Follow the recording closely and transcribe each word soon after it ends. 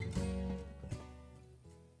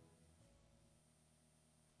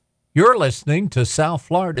You're listening to South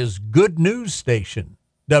Florida's good news station,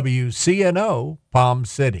 WCNO Palm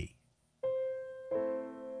City.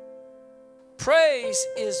 Praise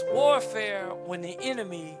is warfare when the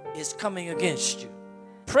enemy is coming against you.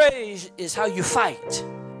 Praise is how you fight.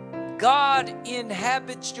 God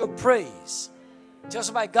inhabits your praise.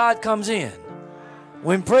 Just like God comes in.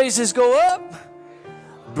 When praises go up,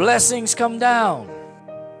 blessings come down.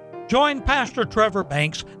 Join Pastor Trevor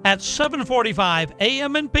Banks at 7:45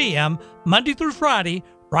 a.m. and p.m. Monday through Friday,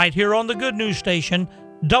 right here on the Good News Station,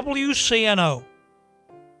 WCNO.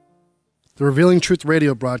 The Revealing Truth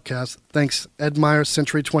radio broadcast thanks Ed Meyer,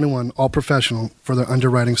 Century 21, All Professional, for their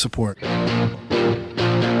underwriting support.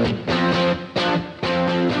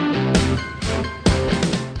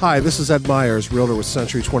 Hi, this is Ed Myers, realtor with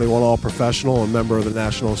Century 21 All Professional and member of the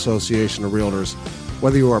National Association of Realtors.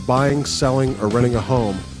 Whether you are buying, selling, or renting a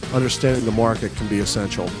home, understanding the market can be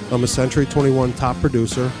essential. I'm a Century 21 top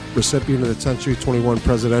producer, recipient of the Century 21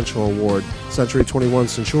 Presidential Award, Century 21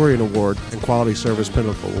 Centurion Award, and Quality Service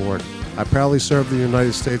Pinnacle Award. I proudly served the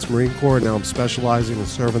United States Marine Corps, and now I'm specializing in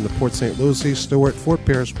serving the Port St. Lucie, Stewart, Fort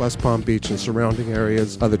Pierce, West Palm Beach, and surrounding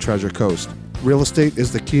areas of the Treasure Coast. Real estate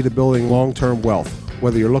is the key to building long-term wealth.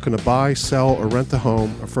 Whether you're looking to buy, sell, or rent a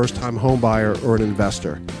home, a first-time home buyer, or an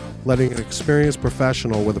investor, letting an experienced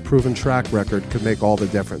professional with a proven track record can make all the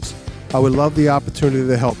difference. I would love the opportunity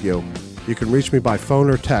to help you. You can reach me by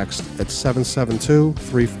phone or text at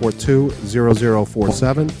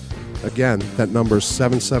 772-342-0047. Again, that number is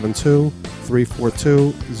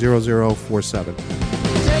 772-342-0047.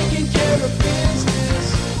 Taking care of business.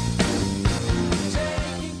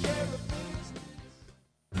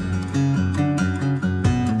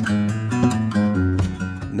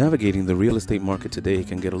 Navigating the real estate market today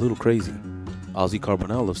can get a little crazy. Ozzy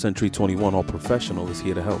Carbonell of Century 21 All Professional is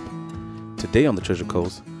here to help. Today on the Treasure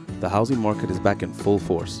Coast, the housing market is back in full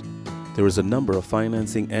force. There is a number of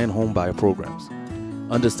financing and home buyer programs.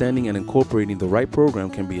 Understanding and incorporating the right program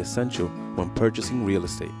can be essential when purchasing real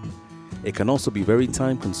estate. It can also be very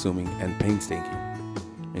time-consuming and painstaking.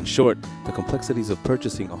 In short, the complexities of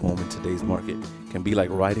purchasing a home in today's market can be like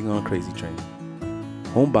riding on a crazy train.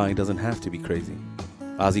 Home buying doesn't have to be crazy.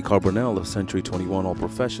 Ozzy Carbonell of Century 21 All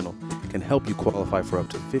Professional can help you qualify for up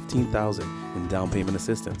to $15,000 in down payment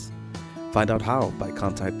assistance. Find out how by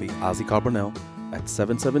contacting Ozzy Carbonell at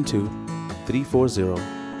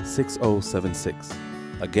 772-340-6076.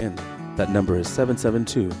 Again, that number is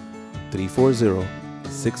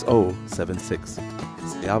 772-340-6076.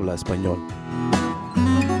 Se habla español.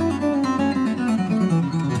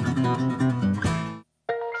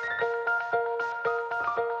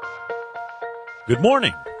 Good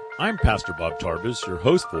morning. I'm Pastor Bob Tarbus, your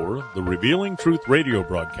host for the Revealing Truth radio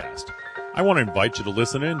broadcast. I want to invite you to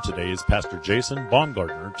listen in today as Pastor Jason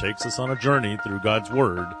Baumgartner takes us on a journey through God's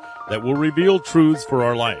Word that will reveal truths for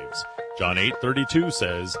our lives. John 8:32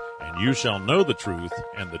 says, "And you shall know the truth,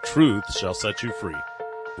 and the truth shall set you free."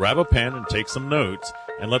 Grab a pen and take some notes,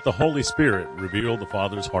 and let the Holy Spirit reveal the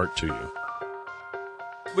Father's heart to you.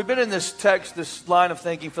 We've been in this text, this line of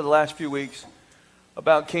thinking for the last few weeks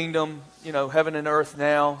about kingdom, heaven and earth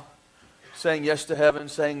now, saying yes to heaven,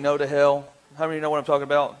 saying no to hell. How many know what I'm talking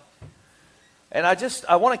about? And I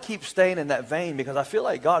want to keep staying in that vein because I feel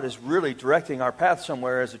like God is really directing our path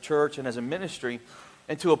somewhere as a church and as a ministry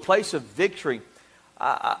into a place of victory.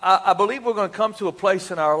 I believe we're going to come to a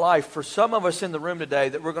place in our life for some of us in the room today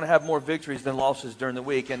that we're going to have more victories than losses during the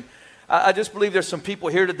week. And I just believe there's some people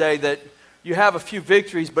here today that you have a few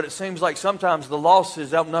victories, but it seems like sometimes the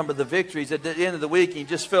losses outnumber the victories. At the end of the week, you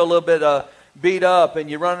just feel a little bit beat up, and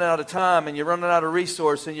you're running out of time, and you're running out of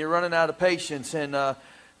resource, and you're running out of patience, and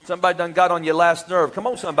somebody done got on your last nerve. Come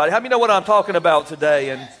on, somebody. How many know what I'm talking about today?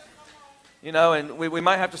 And and we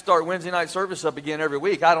might have to start Wednesday night service up again every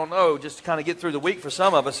week. I don't know, just to kind of get through the week for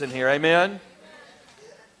some of us in here. Amen?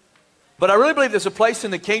 But I really believe there's a place in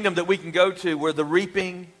the kingdom that we can go to where the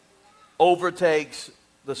reaping overtakes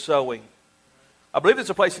the sowing. I believe there's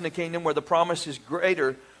a place in the kingdom where the promise is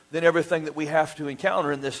greater than everything that we have to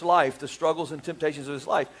encounter in this life, the struggles and temptations of this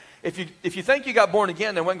life. If you think you got born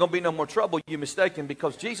again, there wasn't going to be no more trouble, you're mistaken,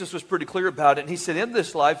 because Jesus was pretty clear about it. And he said, in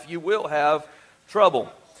this life, you will have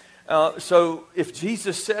trouble. So if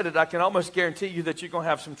Jesus said it, I can almost guarantee you that you're going to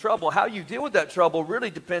have some trouble. How you deal with that trouble really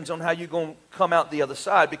depends on how you're going to come out the other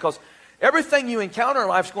side, because everything you encounter in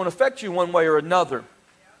life is going to affect you one way or another.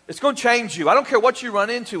 It's going to change you. I don't care what you run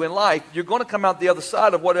into in life. You're going to come out the other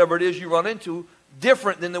side of whatever it is you run into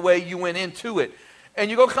different than the way you went into it. And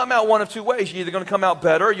you're going to come out one of two ways. You're either going to come out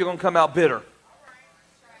better or you're going to come out bitter.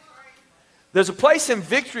 There's a place in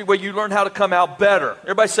victory where you learn how to come out better.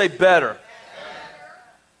 Everybody say better.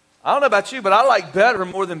 I don't know about you, but I like better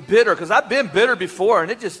more than bitter because I've been bitter before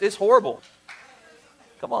and it's horrible.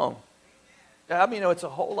 Come on. I mean, it's a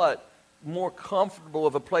whole lot more comfortable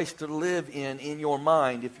of a place to live in your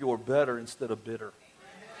mind if you're better instead of bitter.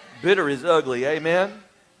 Bitter is ugly, amen?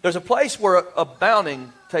 There's a place where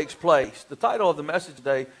abounding takes place. The title of the message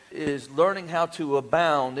today is Learning How to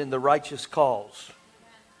Abound in the Righteous Cause.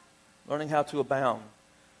 Learning how to abound.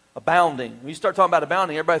 Abounding. When you start talking about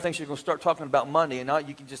abounding, everybody thinks you're going to start talking about money, and now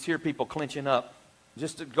you can just hear people clenching up.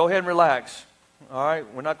 Just go ahead and relax. All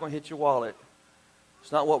right? We're not going to hit your wallet.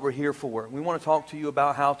 It's not what we're here for. We want to talk to you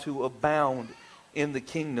about how to abound in the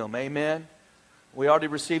kingdom. Amen? We already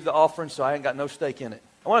received the offering, so I ain't got no stake in it.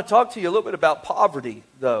 I want to talk to you a little bit about poverty,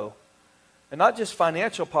 though. And not just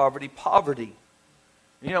financial poverty, poverty.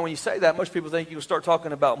 You know, when you say that, most people think you'll start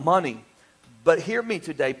talking about money. But hear me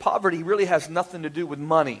today, poverty really has nothing to do with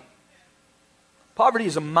money. Poverty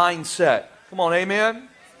is a mindset. Come on, amen?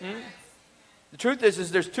 The truth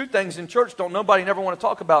is there's two things in church nobody never want to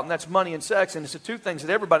talk about, and that's money and sex, and it's the two things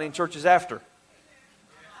that everybody in church is after.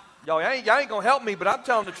 Y'all ain't going to help me, but I'm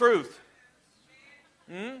telling the truth.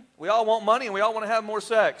 We all want money, and we all want to have more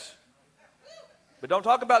sex. But don't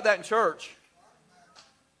talk about that in church.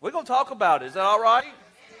 We're going to talk about it. Is that all right?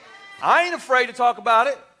 I ain't afraid to talk about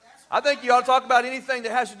it. I think you ought to talk about anything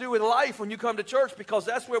that has to do with life when you come to church because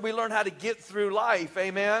that's where we learn how to get through life.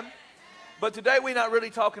 Amen? But today we're not really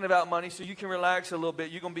talking about money, so you can relax a little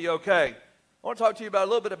bit. You're going to be okay. I want to talk to you about a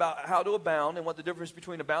little bit about how to abound and what the difference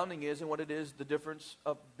between abounding is and what it is the difference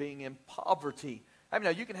of being in poverty. I mean,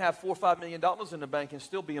 now you can have $4 or $5 million in the bank and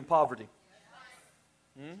still be in poverty.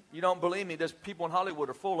 You don't believe me? There's people in Hollywood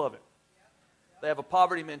are full of it. They have a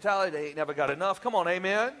poverty mentality. They ain't never got enough. Come on,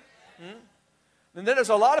 amen? And then there's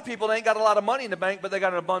a lot of people that ain't got a lot of money in the bank, but they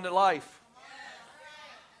got an abundant life.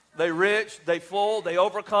 They rich, they full, they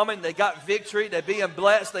overcoming, they got victory, they being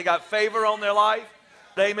blessed, they got favor on their life.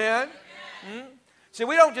 Amen? See,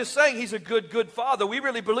 we don't just say he's a good father. We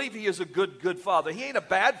really believe he is a good father. He ain't a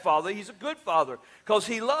bad father. He's a good father because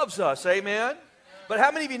he loves us. Amen? But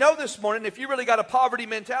how many of you know this morning, if you really got a poverty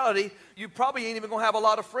mentality, you probably ain't even going to have a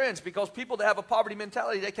lot of friends because people that have a poverty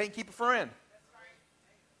mentality, they can't keep a friend.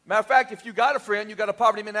 Matter of fact, if you got a friend, you got a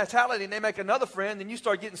poverty mentality, and they make another friend, then you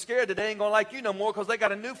start getting scared that they ain't going to like you no more because they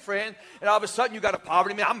got a new friend, and all of a sudden you got a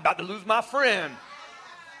poverty mentality. I'm about to lose my friend.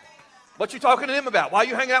 What you talking to them about? Why are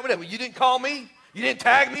you hanging out with them? Well, you didn't call me? You didn't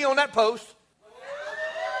tag me on that post?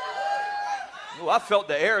 Oh, I felt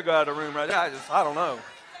the air go out of the room right there. I don't know.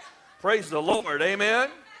 Praise the Lord. Amen?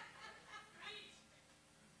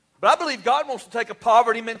 But I believe God wants to take a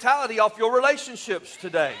poverty mentality off your relationships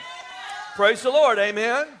today. Praise the Lord,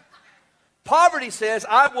 amen. Poverty says,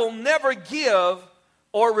 I will never give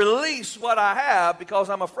or release what I have because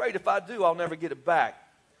I'm afraid if I do, I'll never get it back.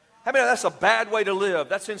 I mean, that's a bad way to live.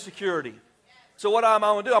 That's insecurity. So what am I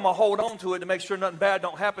going to do? I'm going to hold on to it to make sure nothing bad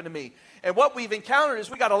don't happen to me. And what we've encountered is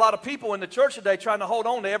we got a lot of people in the church today trying to hold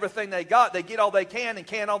on to everything they got. They get all they can and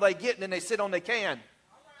can all they get, and then they sit on they can.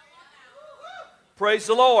 Praise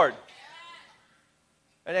the Lord.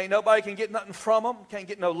 And ain't nobody can get nothing from them, can't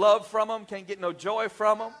get no love from them, can't get no joy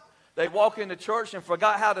from them. They walk into church and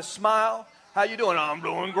forgot how to smile. How you doing? I'm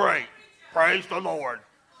doing great. Praise the Lord.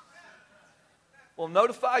 Well,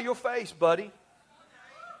 notify your face, buddy.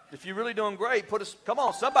 If you're really doing great, come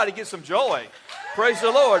on, somebody get some joy. Praise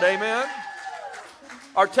the Lord, amen.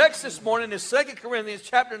 Our text this morning is 2 Corinthians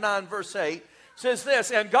chapter 9, verse 8. It says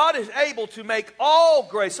this, and God is able to make all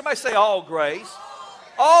grace. Somebody say all grace.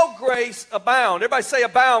 All grace abound. Everybody say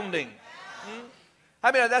abounding.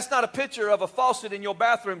 I mean, that's not a picture of a faucet in your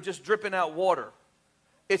bathroom just dripping out water.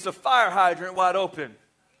 It's a fire hydrant wide open.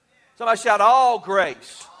 Somebody shout, all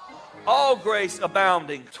grace. All grace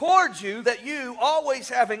abounding towards you, that you, always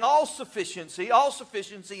having all sufficiency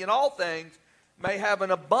in all things, may have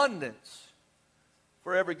an abundance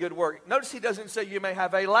for every good work. Notice he doesn't say you may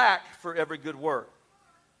have a lack for every good work.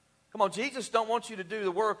 Come on, Jesus don't want you to do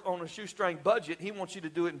the work on a shoestring budget. He wants you to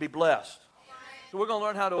do it and be blessed. So we're going to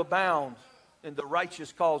learn how to abound in the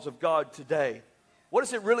righteous cause of God today. What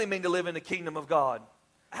does it really mean to live in the kingdom of God?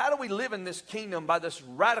 How do we live in this kingdom by this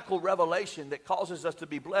radical revelation that causes us to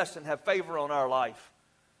be blessed and have favor on our life?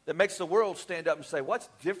 That makes the world stand up and say, what's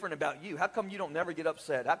different about you? How come you don't never get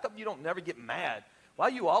upset? How come you don't never get mad? Why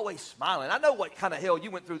are you always smiling? I know what kind of hell you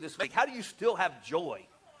went through this week. How do you still have joy?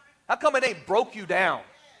 How come it ain't broke you down?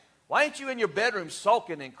 Why ain't you in your bedroom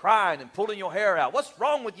sulking and crying and pulling your hair out? What's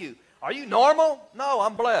wrong with you? Are you normal? No,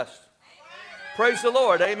 I'm blessed. Praise the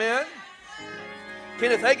Lord, amen.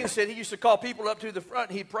 Kenneth Hagin said he used to call people up to the front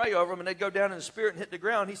and he'd pray over them and they'd go down in the spirit and hit the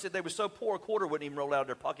ground. He said they were so poor a quarter wouldn't even roll out of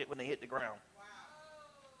their pocket when they hit the ground.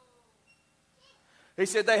 He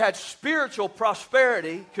said they had spiritual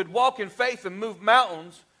prosperity, could walk in faith and move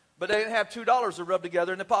mountains, but they didn't have $2 to rub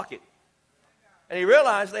together in the pocket. And he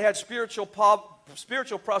realized they had spiritual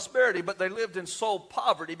prosperity, but they lived in soul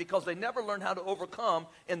poverty because they never learned how to overcome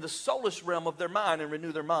in the soulish realm of their mind and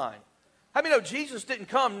renew their mind. How many know Jesus didn't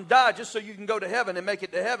come and die just so you can go to heaven and make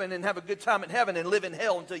it to heaven and have a good time in heaven and live in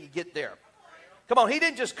hell until you get there? Come on, he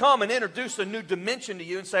didn't just come and introduce a new dimension to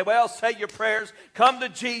you and say, well, say your prayers, come to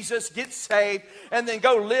Jesus, get saved, and then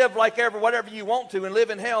go live like whatever you want to and live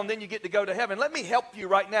in hell, and then you get to go to heaven. Let me help you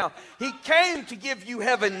right now. He came to give you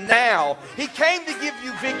heaven now. He came to give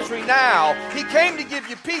you victory now. He came to give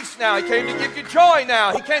you peace now. He came to give you joy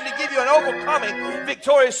now. He came to give you an overcoming,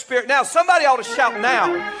 victorious spirit now. Somebody ought to shout now,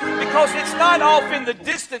 because it's not off in the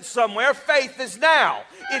distance somewhere. Faith is now.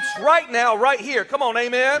 It's right now, right here. Come on,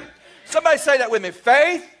 amen. Somebody say that with me.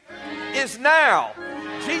 Faith is now.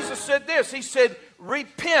 Jesus said this. He said,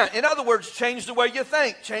 repent. In other words, change the way you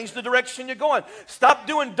think. Change the direction you're going. Stop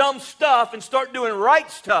doing dumb stuff and start doing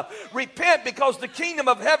right stuff. Repent, because the kingdom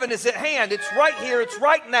of heaven is at hand. It's right here. It's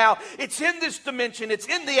right now. It's in this dimension. It's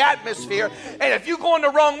in the atmosphere. And if you're going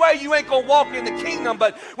the wrong way, you ain't going to walk in the kingdom.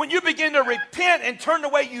 But when you begin to repent and turn the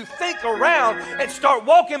way you think around and start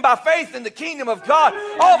walking by faith in the kingdom of God,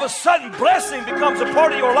 all of a sudden blessing becomes a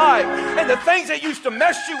part of your life. And the things that used to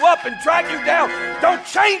mess you up and drag you down don't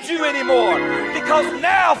change you anymore, because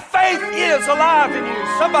now faith is alive in you.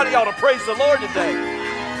 Somebody ought to praise the Lord today.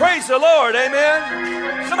 Praise the Lord,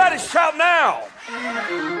 amen. Somebody shout now.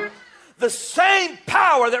 The same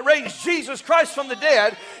power that raised Jesus Christ from the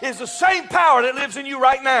dead is the same power that lives in you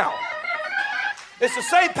right now. It's the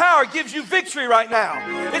same power that gives you victory right now.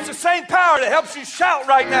 It's the same power that helps you shout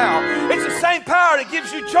right now. It's the same power that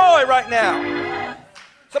gives you joy right now.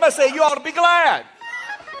 Somebody say, you ought to be glad.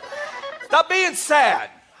 Stop being sad.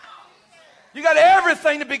 You got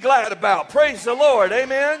everything to be glad about. Praise the Lord.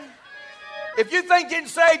 Amen. If you think getting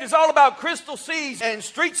saved is all about crystal seas and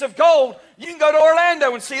streets of gold, you can go to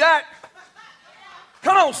Orlando and see that.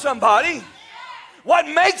 Come on, somebody. What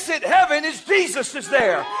makes it heaven is Jesus is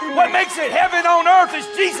there. What makes it heaven on earth is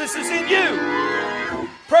Jesus is in you.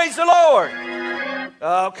 Praise the Lord.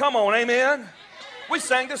 Come on, amen. We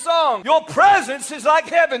sang the song, your presence is like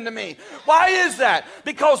heaven to me. Why is that?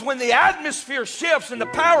 Because when the atmosphere shifts and the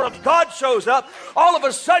power of God shows up, all of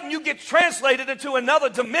a sudden you get translated into another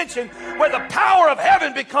dimension where the power of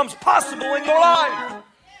heaven becomes possible in your life.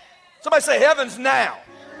 Somebody say, heaven's now.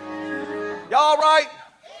 Y'all all right?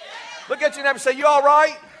 Look at your neighbor and say, you all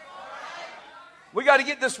right? We got to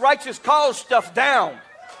get this righteous cause stuff down.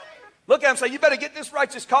 Look at him and say, you better get this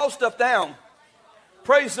righteous cause stuff down.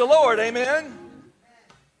 Praise the Lord, amen.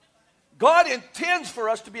 God intends for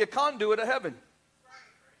us to be a conduit of heaven.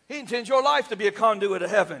 He intends your life to be a conduit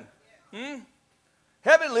of heaven.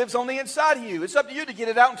 Heaven lives on the inside of you. It's up to you to get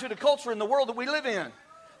it out into the culture and the world that we live in.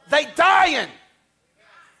 They dying.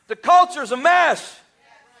 The culture's a mess.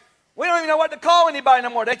 We don't even know what to call anybody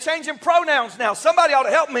no more. They're changing pronouns now. Somebody ought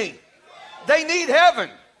to help me. They need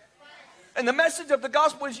heaven. And the message of the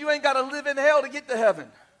gospel is you ain't got to live in hell to get to heaven.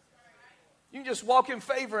 You can just walk in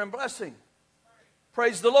favor and blessing.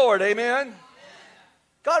 Praise the Lord, amen.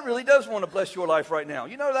 God really does want to bless your life right now.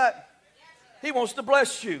 You know that? He wants to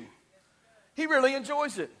bless you. He really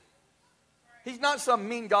enjoys it. He's not some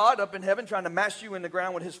mean God up in heaven trying to mash you in the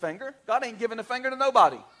ground with his finger. God ain't giving a finger to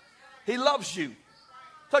nobody. He loves you.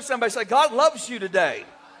 Touch somebody and say, God loves you today.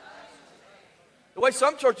 The way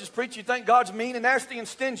some churches preach, you think God's mean and nasty and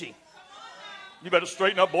stingy. You better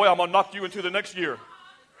straighten up, boy. I'm going to knock you into the next year.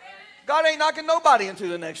 God ain't knocking nobody into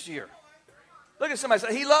the next year. Look at somebody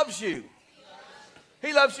and say, he loves you.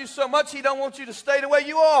 He loves you so much, he don't want you to stay the way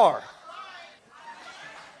you are.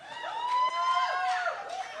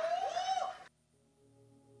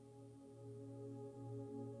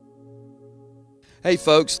 Hey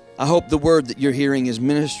folks, I hope the word that you're hearing is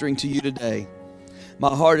ministering to you today.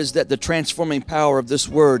 My heart is that the transforming power of this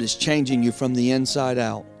word is changing you from the inside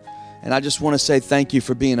out. And I just want to say thank you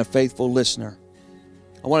for being a faithful listener.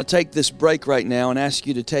 I want to take this break right now and ask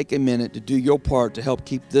you to take a minute to do your part to help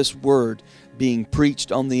keep this word being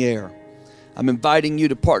preached on the air. I'm inviting you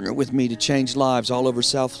to partner with me to change lives all over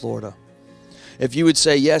South Florida. If you would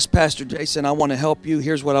say, yes, Pastor Jason, I want to help you,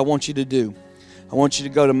 here's what I want you to do. I want you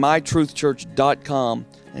to go to mytruthchurch.com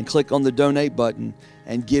and click on the donate button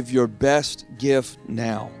and give your best gift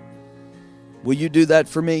now. Will you do that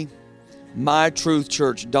for me?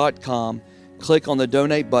 mytruthchurch.com. Click on the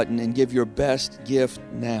donate button and give your best gift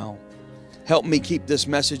now. Help me keep this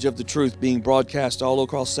message of the truth being broadcast all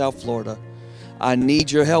across South Florida. I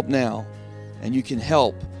need your help now, and you can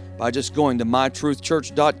help by just going to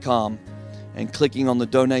mytruthchurch.com and clicking on the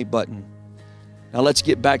donate button. Now let's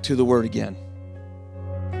get back to the word again.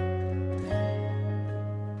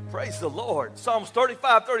 Praise the Lord. Psalms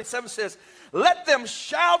 35:37 says, let them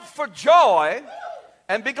shout for joy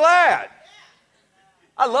and be glad.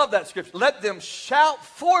 I love that scripture. Let them shout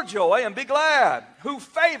for joy and be glad. Who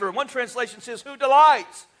favor. One translation says, who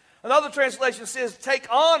delights. Another translation says, take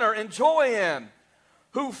honor and joy in.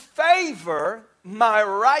 Who favor my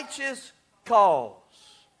righteous cause.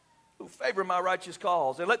 Who favor my righteous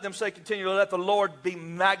cause. And let them say continually, let the Lord be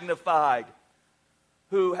magnified,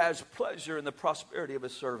 who has pleasure in the prosperity of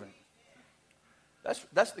his servant.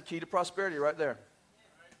 That's the key to prosperity right there.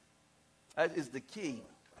 That is the key.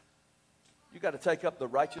 You got to take up the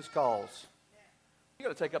righteous cause. You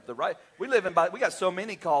got to take up the right. We got so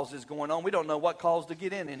many causes going on, we don't know what cause to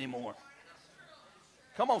get in anymore.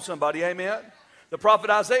 Come on, somebody, amen. The prophet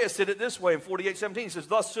Isaiah said it this way in 48:17. He says,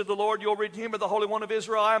 thus said the Lord, your Redeemer, the Holy One of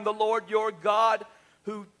Israel, I am the Lord your God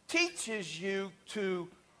who teaches you to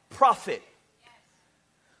profit.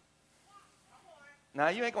 Now,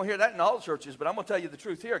 you ain't going to hear that in all churches, but I'm going to tell you the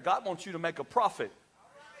truth here. God wants you to make a profit.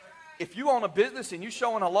 If you own a business and you're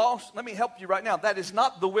showing a loss, let me help you right now. That is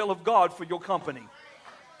not the will of God for your company.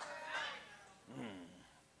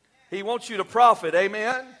 He wants you to profit,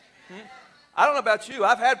 amen? I don't know about you.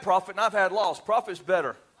 I've had profit and I've had loss. Profit's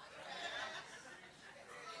better.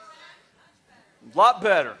 A lot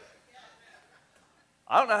better.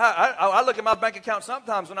 I don't know how. I look at my bank account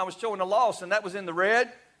sometimes when I was showing a loss and that was in the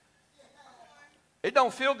red. It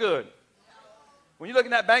don't feel good. When you look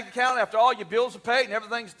in that bank account after all your bills are paid and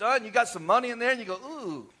everything's done, you got some money in there and you go,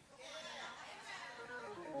 ooh,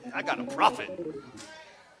 I got a profit.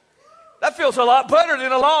 That feels a lot better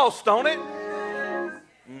than a loss, don't it?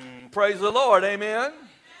 Praise the Lord, amen.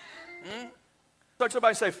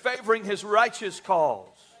 Somebody say, favoring his righteous cause.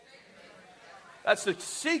 That's the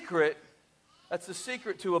secret. That's the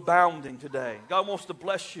secret to abounding today. God wants to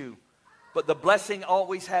bless you, but the blessing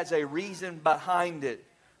always has a reason behind it.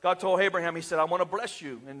 God told Abraham, he said, I want to bless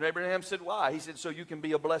you. And Abraham said, why? He said, so you can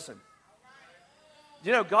be a blessing.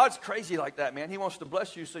 You know, God's crazy like that, man. He wants to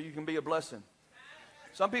bless you so you can be a blessing.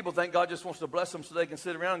 Some people think God just wants to bless them so they can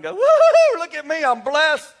sit around and go, woo, look at me, I'm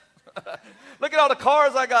blessed. Look at all the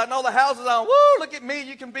cars I got and all the houses I own. Woo, look at me,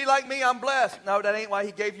 you can be like me, I'm blessed. No, that ain't why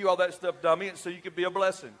he gave you all that stuff, dummy. It's so you could be a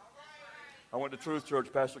blessing. I went to Truth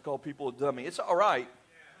Church, pastor called people a dummy. It's all right.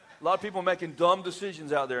 A lot of people making dumb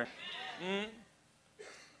decisions out there.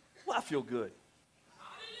 Well, I feel good.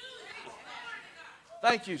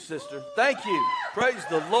 Thank you, sister. Thank you. Praise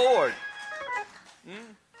the Lord.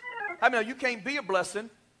 I mean, you can't be a blessing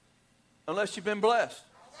unless you've been blessed.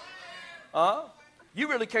 You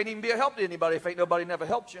really can't even be a help to anybody if ain't nobody never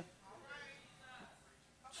helped you.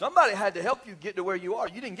 Somebody had to help you get to where you are.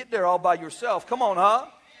 You didn't get there all by yourself. Come on,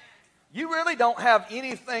 You really don't have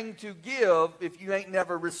anything to give if you ain't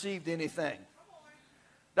never received anything.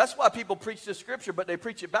 That's why people preach this scripture, but they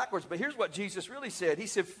preach it backwards. But here's what Jesus really said. He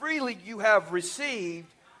said, freely you have received,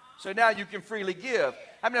 so now you can freely give.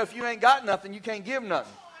 I mean, if you ain't got nothing, you can't give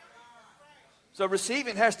nothing. So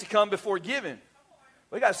receiving has to come before giving.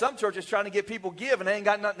 We got some churches trying to get people give and they ain't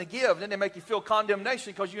got nothing to give. Then they make you feel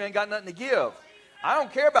condemnation because you ain't got nothing to give. I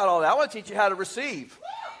don't care about all that. I want to teach you how to receive.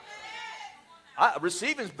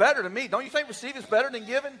 Receiving's better to me. Don't you think receiving's better than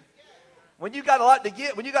giving? When you got a lot to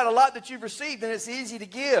give, when you got a lot that you've received, then it's easy to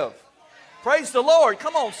give. Praise the Lord.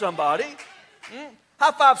 Come on, somebody.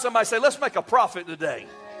 High five somebody. Say, let's make a profit today.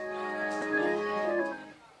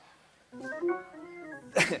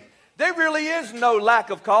 There really is no lack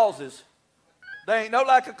of causes. There ain't no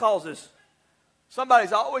lack of causes.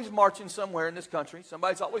 Somebody's always marching somewhere in this country.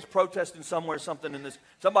 Somebody's always protesting somewhere, something in this.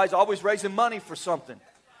 Somebody's always raising money for something.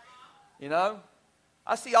 You know?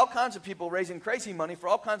 I see all kinds of people raising crazy money for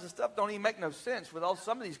all kinds of stuff. Don't even make no sense with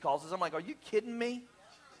some of these causes. I'm like, are you kidding me?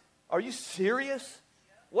 Are you serious?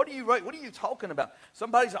 What are you talking about?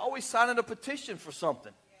 Somebody's always signing a petition for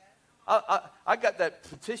something. I got that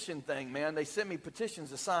petition thing, man. They send me petitions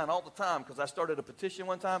to sign all the time because I started a petition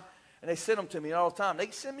one time, and they send them to me all the time. They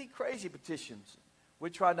send me crazy petitions. We're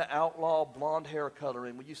trying to outlaw blonde hair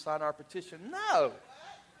coloring. Will you sign our petition? No.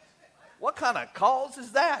 What kind of cause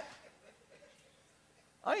is that?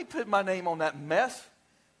 I ain't putting my name on that mess.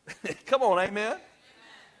 Come on, amen?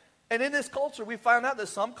 And in this culture, we find out that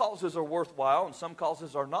some causes are worthwhile and some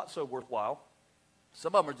causes are not so worthwhile.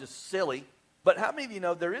 Some of them are just silly. But how many of you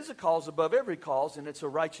know there is a cause above every cause, and it's a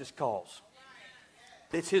righteous cause?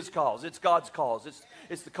 It's his cause. It's God's cause.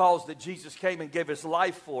 It's the cause that Jesus came and gave his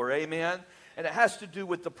life for, amen? And it has to do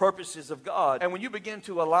with the purposes of God. And when you begin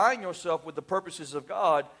to align yourself with the purposes of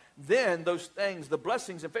God, then those things, the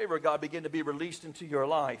blessings and favor of God, begin to be released into your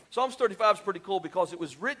life. Psalms 35 is pretty cool because it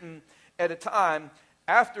was written at a time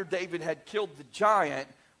after David had killed the giant,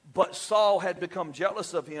 but Saul had become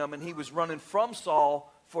jealous of him, and he was running from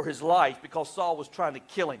Saul for his life because Saul was trying to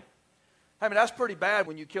kill him. I mean, that's pretty bad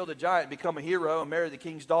when you kill the giant, become a hero, and marry the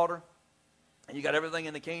king's daughter, and you got everything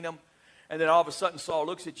in the kingdom, and then all of a sudden Saul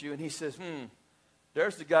looks at you and he says,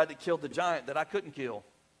 there's the guy that killed the giant that I couldn't kill.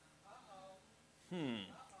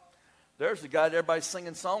 There's the guy that everybody's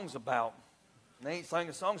singing songs about. They ain't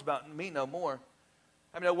singing songs about me no more.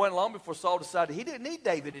 I mean, it wasn't long before Saul decided he didn't need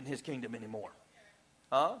David in his kingdom anymore.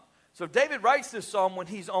 So David writes this psalm when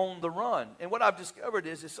he's on the run. And what I've discovered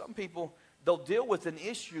is some people, they'll deal with an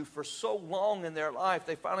issue for so long in their life,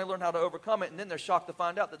 they finally learn how to overcome it, and then they're shocked to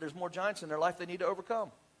find out that there's more giants in their life they need to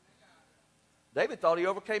overcome. David thought he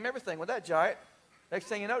overcame everything with that giant. Next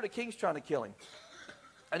thing you know, the king's trying to kill him.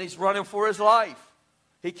 And he's running for his life.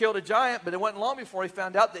 He killed a giant, but it wasn't long before he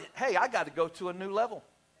found out that, hey, I got to go to a new level.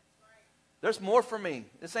 There's more for me.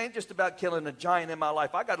 This ain't just about killing a giant in my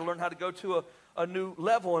life. I got to learn how to go to a new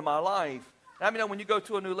level in my life. I mean, when you go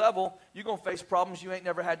to a new level, you're going to face problems you ain't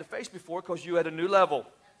never had to face before because you're at a new level.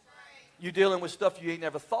 You're dealing with stuff you ain't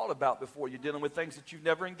never thought about before. You're dealing with things that you've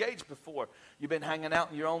never engaged before. You've been hanging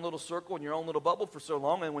out in your own little circle, in your own little bubble for so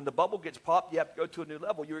long, and when the bubble gets popped, you have to go to a new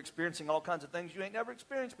level. You're experiencing all kinds of things you ain't never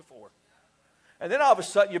experienced before. And then all of a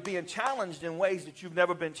sudden, you're being challenged in ways that you've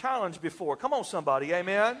never been challenged before. Come on, somebody.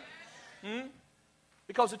 Amen?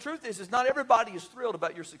 Because the truth is not everybody is thrilled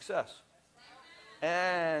about your success.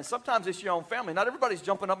 And sometimes it's your own family. Not everybody's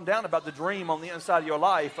jumping up and down about the dream on the inside of your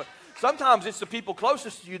life. Sometimes it's the people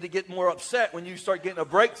closest to you that get more upset when you start getting a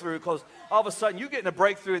breakthrough because all of a sudden you're getting a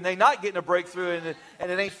breakthrough and they're not getting a breakthrough and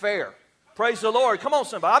it ain't fair. Praise the Lord. Come on,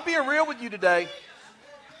 somebody. I'm being real with you today.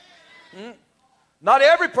 Not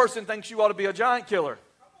every person thinks you ought to be a giant killer.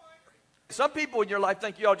 Some people in your life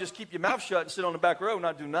think you ought to just keep your mouth shut and sit on the back row and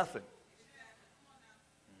not do nothing.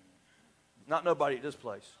 Not nobody at this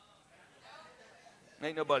place.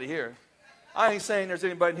 Ain't nobody here. I ain't saying there's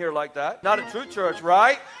anybody in here like that. Not at True Church,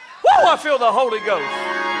 right? Woo, I feel the Holy Ghost.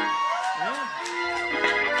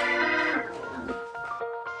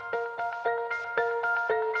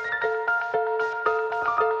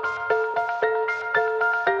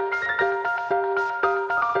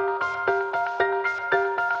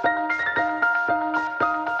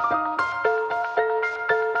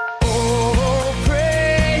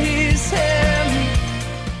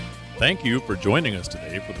 Thank you for joining us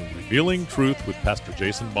today for the Revealing Truth with Pastor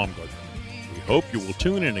Jason Baumgartner. We hope you will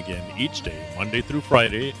tune in again each day, Monday through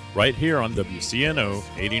Friday, right here on WCNO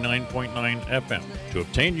 89.9 FM. To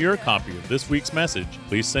obtain your copy of this week's message,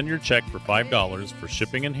 please send your check for $5 for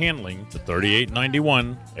shipping and handling to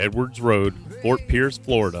 3891 Edwards Road, Fort Pierce,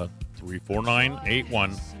 Florida,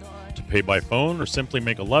 34981. To pay by phone or simply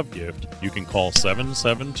make a love gift, you can call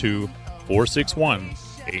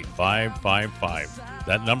 772-461-8555.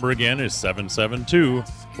 That number again is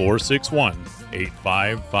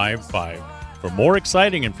 772-461-8555. For more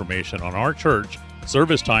exciting information on our church,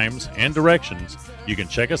 service times, and directions, you can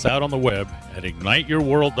check us out on the web at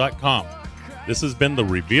igniteyourworld.com. This has been The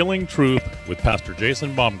Revealing Truth with Pastor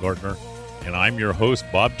Jason Baumgartner, and I'm your host,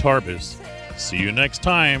 Bob Tarbis. See you next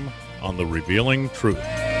time on The Revealing Truth.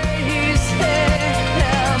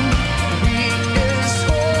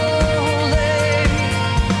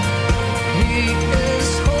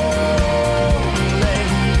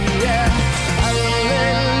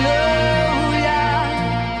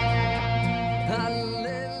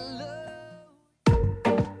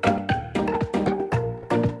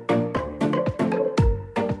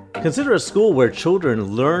 Consider a school where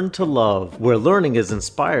children learn to love, where learning is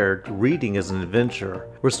inspired, reading is an adventure,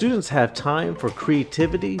 where students have time for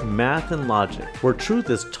creativity, math, and logic, where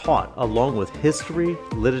truth is taught along with history,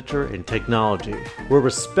 literature, and technology, where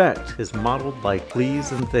respect is modeled by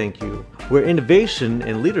please and thank you, where innovation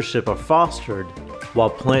and leadership are fostered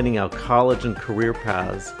while planning out college and career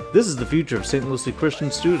paths. This is the future of St. Lucie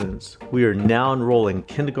Christian students. We are now enrolling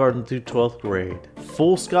kindergarten through 12th grade.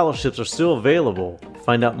 Full scholarships are still available.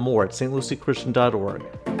 Find out more at stluciechristian.org.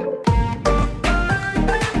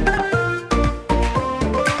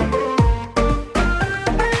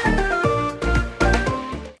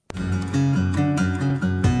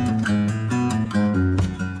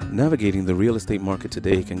 Navigating the real estate market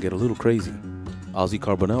today can get a little crazy. Ozzy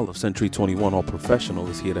Carbonell of Century 21 All Professional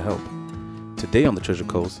is here to help. Today on the Treasure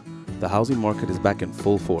Coast, the housing market is back in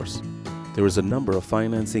full force. There is a number of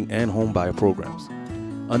financing and home buyer programs.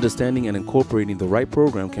 Understanding and incorporating the right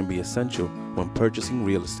program can be essential when purchasing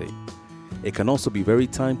real estate. It can also be very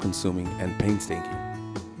time-consuming and painstaking.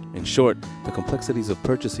 In short, the complexities of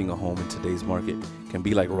purchasing a home in today's market can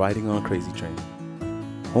be like riding on a crazy train.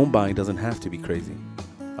 Home buying doesn't have to be crazy.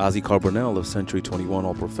 Ozzy Carbonell of Century 21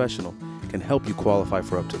 All Professional can help you qualify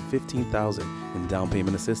for up to $15,000 in down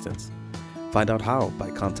payment assistance. Find out how by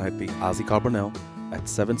contacting Ozzy Carbonell at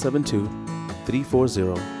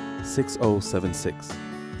 772-340-6076.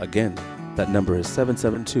 Again, that number is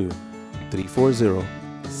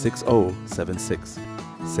 772-340-6076.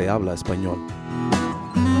 Se habla español.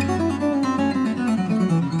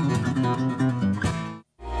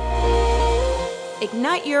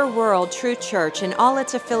 Ignite Your World True Church and all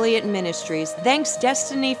its affiliate ministries thanks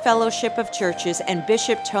Destiny Fellowship of Churches and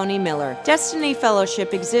Bishop Tony Miller. Destiny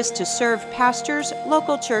Fellowship exists to serve pastors,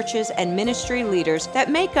 local churches, and ministry leaders that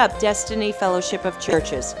make up Destiny Fellowship of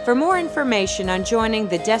Churches. For more information on joining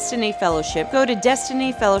the Destiny Fellowship, go to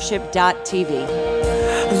destinyfellowship.tv.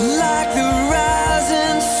 Like the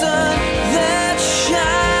rising sun that shines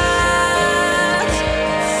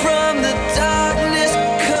from the darkness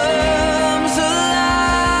comes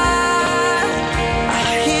alive.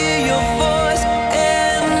 I hear your voice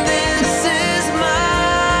and this is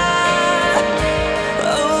my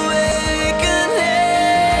awakening.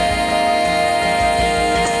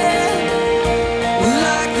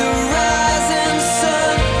 Like the rising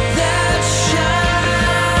sun that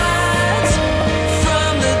shines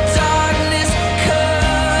from the darkness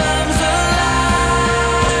comes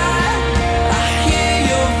alive. I hear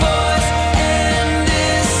your voice and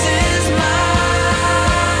this is my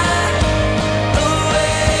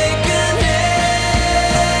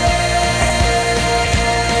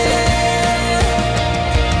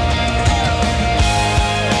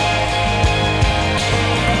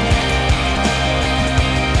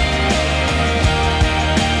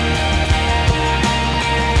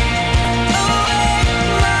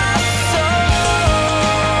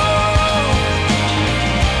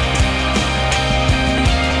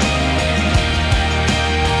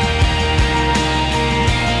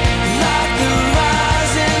like the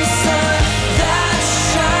rising sun that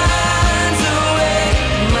shines.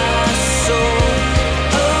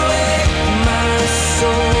 Awake my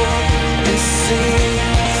soul, and sing.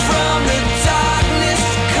 From the darkness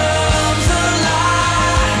comes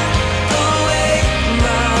alive. Awake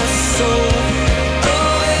my soul,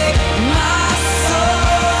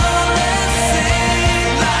 and sing.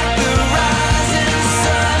 Like the rising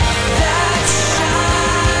sun that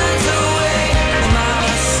shines. Awake my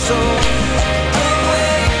soul,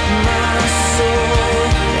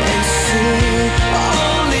 and sing.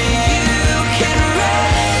 Only you can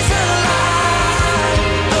raise a light.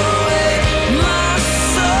 Awake my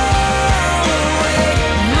soul,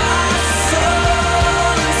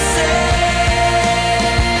 and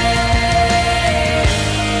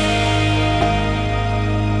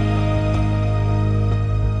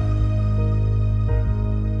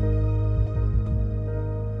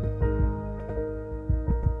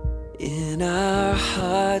in our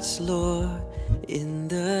hearts, Lord, in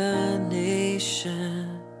the nation.